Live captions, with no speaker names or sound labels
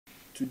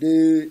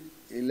Today,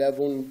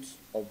 11th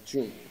of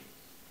June,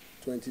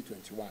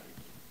 2021.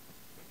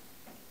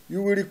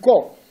 You will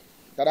recall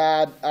that I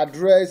had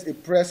addressed a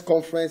press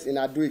conference in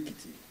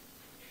Ado-Ekiti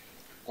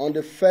on the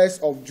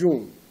 1st of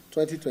June,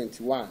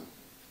 2021,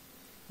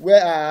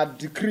 where I had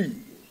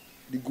decreed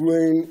the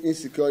growing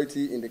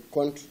insecurity in the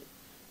country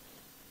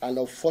and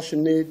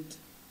unfortunate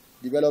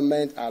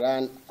development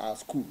around our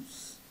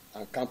schools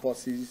and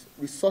campuses,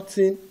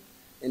 resulting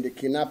in the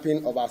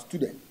kidnapping of our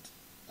students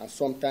and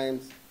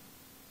sometimes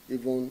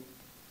even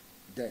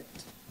death.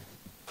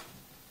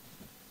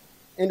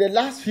 In the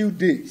last few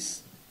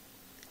days,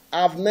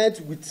 I've met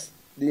with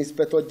the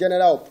Inspector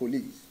General of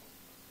Police.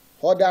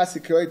 Other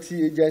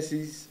security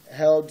agencies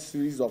held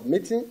series of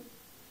meetings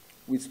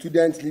with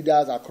student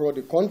leaders across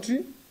the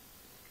country,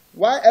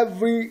 while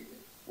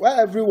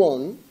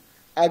everyone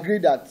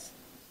agreed that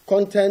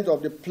content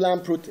of the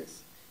planned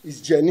protest is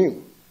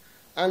genuine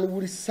and will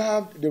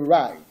reserve the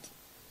right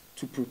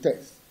to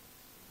protest.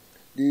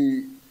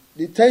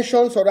 The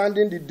tension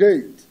surrounding the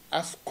date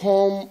has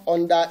come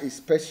under a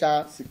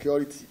special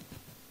security.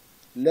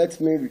 Let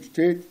me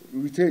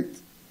reiterate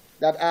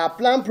that our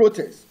planned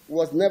protest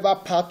was never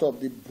part of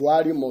the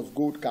Buhari Must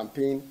Go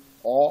campaign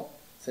or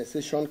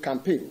secession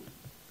campaign.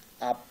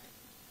 Our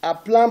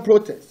planned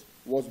protest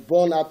was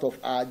born out of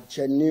our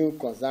genuine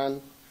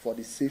concern for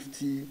the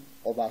safety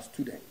of our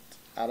students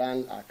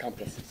around our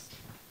campuses.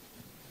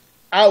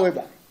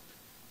 However,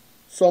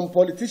 some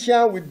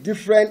politicians with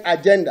different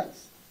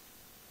agendas,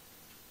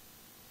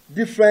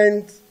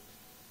 different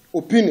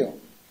opinions,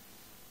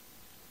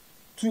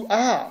 to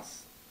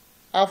us,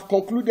 have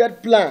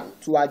concluded plan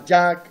to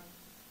hijack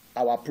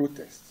our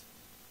protest.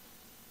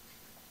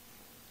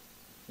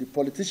 The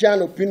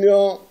politician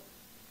opinion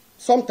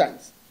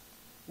sometimes,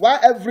 while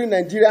every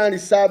Nigerian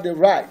reserves the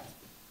right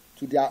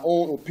to their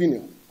own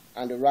opinion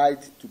and the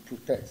right to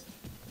protest,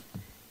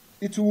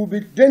 it will be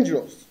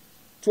dangerous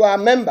to our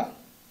member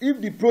if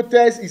the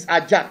protest is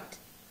hijacked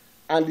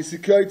and the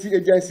security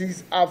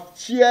agencies have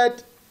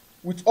shared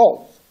with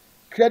us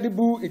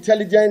credible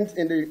intelligence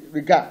in the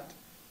regard.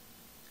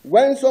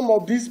 When some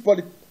of these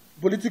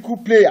political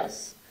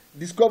players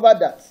discover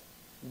that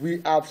we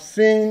have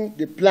seen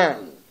the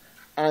plan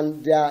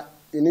and their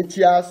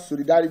initial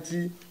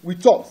solidarity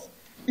with us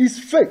is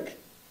fake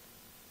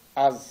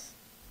as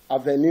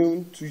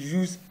avenue to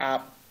use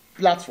our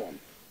platform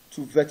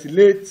to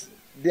ventilate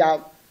their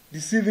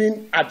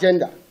deceiving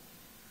agenda,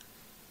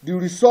 the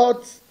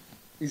result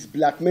is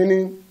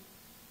blackmailing.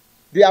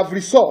 They have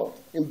resolved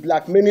in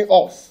blackmailing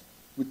us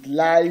with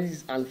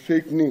lies and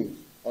fake news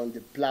on the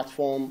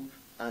platform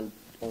and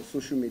on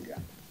social media.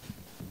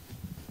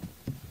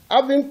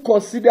 Having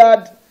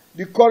considered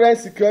the current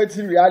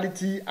security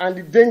reality and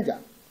the danger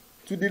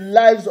to the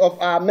lives of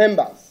our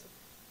members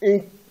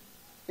in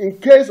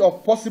case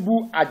of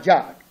possible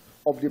hijack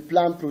of the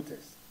planned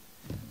protest,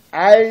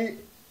 I,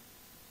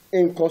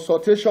 in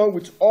consultation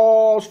with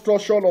all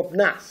structures of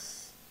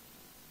NAS,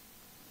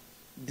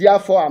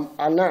 therefore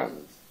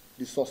announced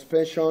the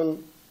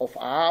suspension of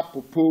our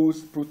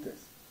proposed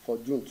protest for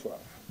June 12.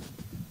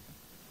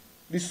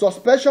 The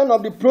suspension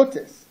of the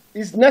protest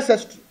is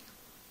necessary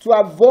to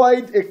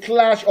avoid a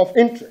clash of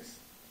interests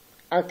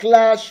and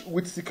clash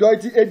with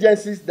security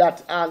agencies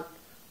that are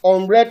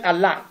on red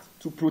alert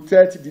to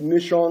protect the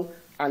nation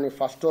and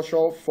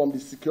infrastructure from the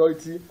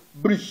security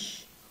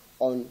breach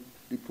on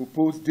the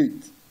proposed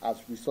date as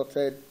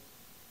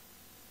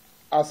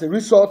a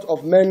result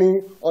of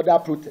many other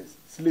protests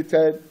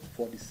slated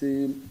for the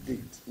same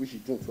date, which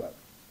is June 12.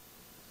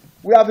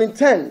 We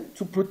intend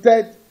to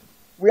protest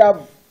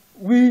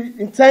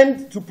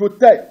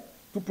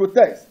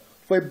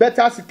for a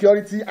better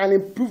security and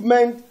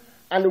improvement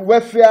and the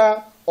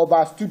welfare of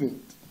our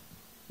students.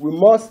 We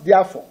must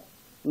therefore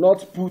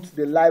not put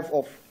the life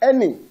of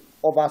any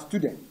of our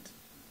students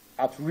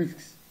at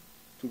risk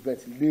to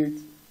ventilate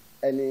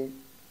any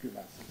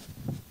grievances.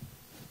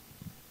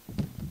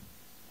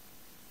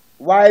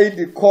 While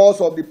the cause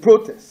of the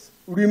protest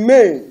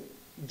remains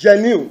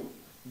genuine,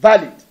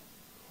 valid,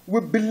 we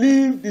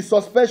believe the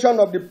suspension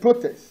of the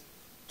protest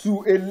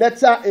to a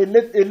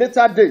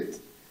later date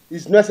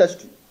is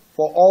necessary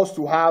for us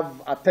to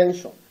have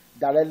attention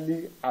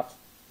directly at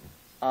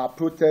our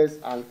protest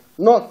and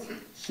not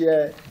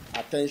share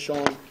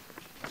attention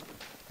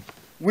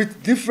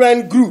with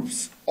different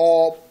groups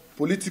or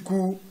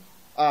political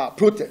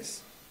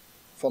protests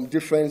from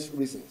different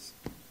reasons.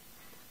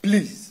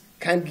 Please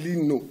kindly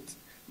note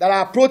that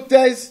our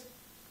protest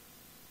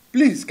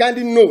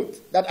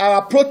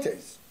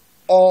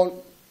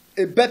on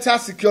a better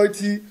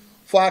security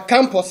for our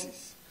campuses,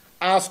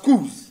 our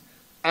schools,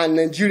 and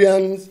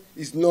Nigerians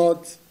is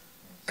not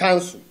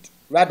cancelled,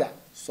 rather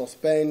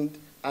suspended,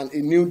 and a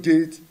new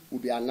date will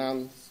be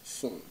announced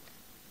soon.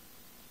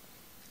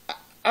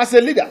 As a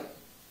leader,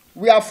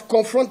 we have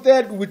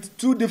confronted with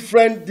two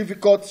different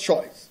difficult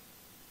choices.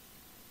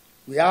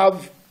 We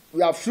have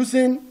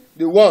chosen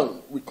the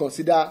one we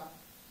consider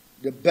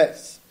the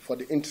best for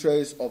the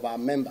interests of our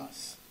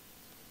members.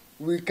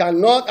 We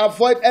cannot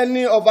avoid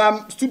any of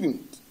our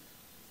students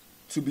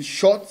to be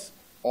shot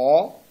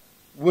or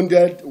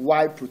wounded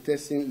while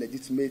protesting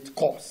legitimate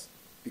cause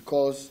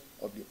because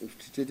of the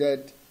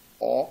infiltrated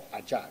or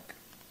ajag.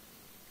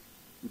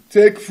 We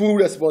take full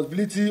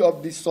responsibility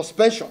of the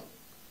suspension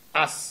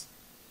as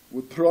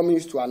we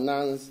promise to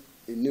announce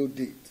a new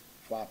date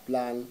for our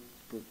planned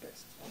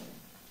protest.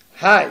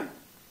 I,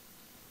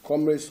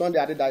 Comrade Sunday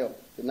Adedayo,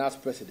 the NAS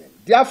president,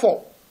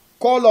 therefore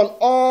call on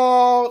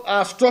all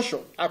our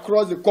structures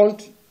across the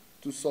country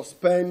to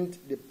suspend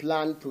the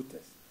planned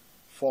protest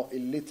for a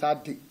later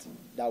date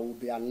that will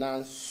be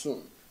announced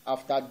soon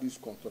after this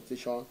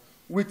consultation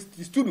with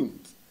the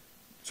student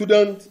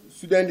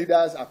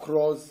leaders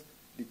across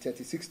the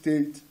 36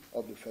 states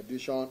of the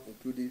Federation,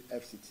 including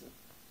FCT.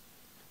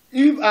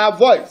 If our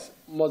voice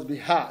must be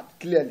heard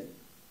clearly,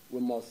 we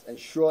must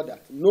ensure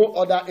that no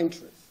other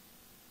interest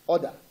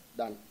other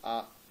than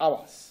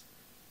ours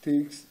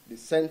takes the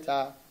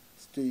center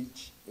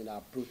stage in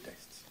our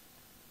protest.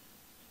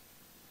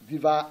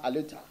 Viva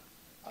Aluta,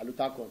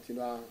 Aluta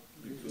continua.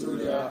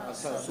 Victoria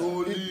Asasa.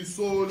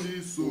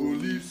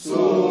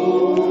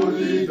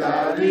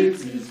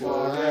 Solidarity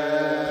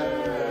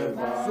forever.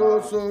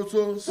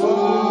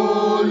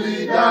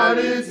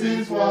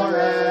 Solidarity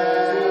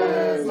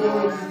forever.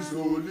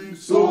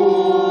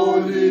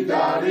 Solidarity